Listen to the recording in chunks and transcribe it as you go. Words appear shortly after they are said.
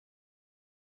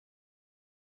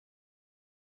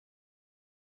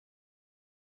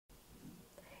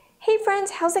Hey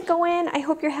friends, how's it going? I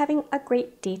hope you're having a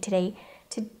great day today.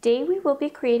 Today we will be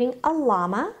creating a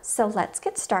llama, so let's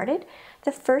get started.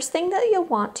 The first thing that you'll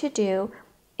want to do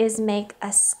is make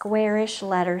a squarish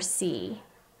letter C.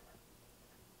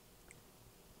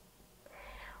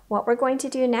 What we're going to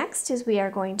do next is we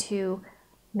are going to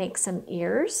make some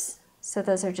ears. So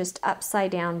those are just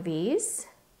upside down V's.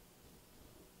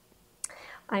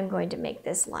 I'm going to make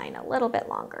this line a little bit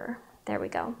longer. There we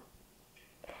go.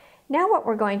 Now what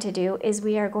we're going to do is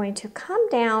we are going to come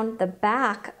down the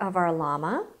back of our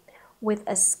llama with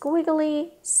a squiggly,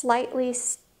 slightly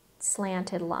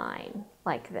slanted line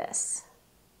like this.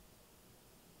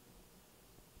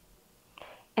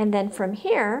 And then from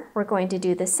here, we're going to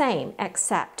do the same,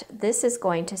 except this is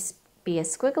going to be a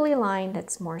squiggly line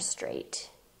that's more straight.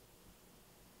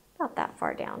 About that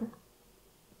far down.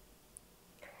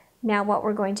 Now what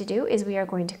we're going to do is we are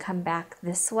going to come back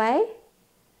this way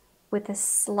with a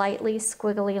slightly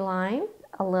squiggly line,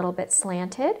 a little bit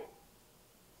slanted,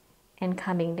 and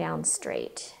coming down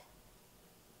straight.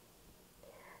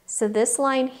 So this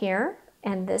line here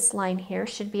and this line here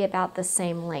should be about the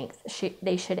same length.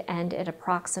 They should end at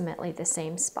approximately the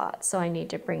same spot. So I need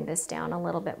to bring this down a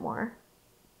little bit more.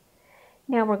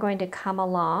 Now we're going to come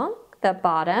along the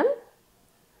bottom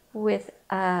with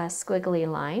a squiggly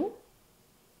line.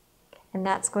 And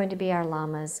that's going to be our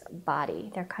llama's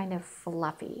body. They're kind of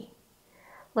fluffy.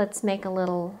 Let's make a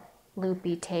little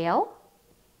loopy tail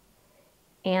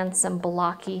and some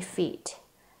blocky feet.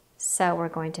 So we're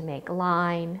going to make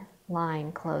line,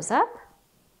 line, close up,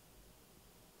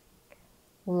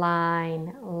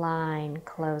 line, line,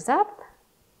 close up,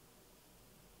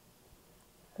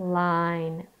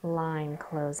 line, line,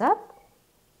 close up,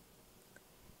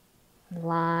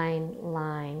 line,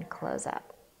 line, close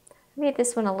up. I made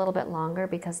this one a little bit longer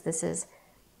because this is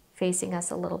facing us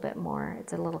a little bit more.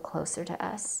 It's a little closer to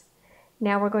us.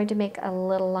 Now we're going to make a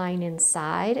little line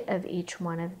inside of each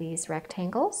one of these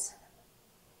rectangles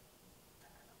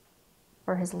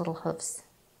for his little hoofs.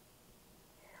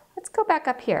 Let's go back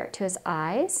up here to his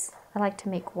eyes. I like to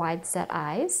make wide set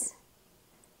eyes.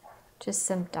 Just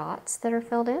some dots that are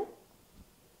filled in.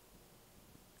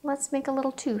 Let's make a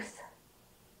little tooth.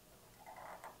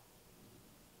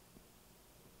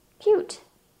 Cute.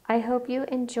 I hope you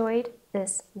enjoyed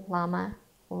this llama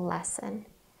lesson.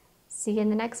 See you in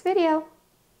the next video.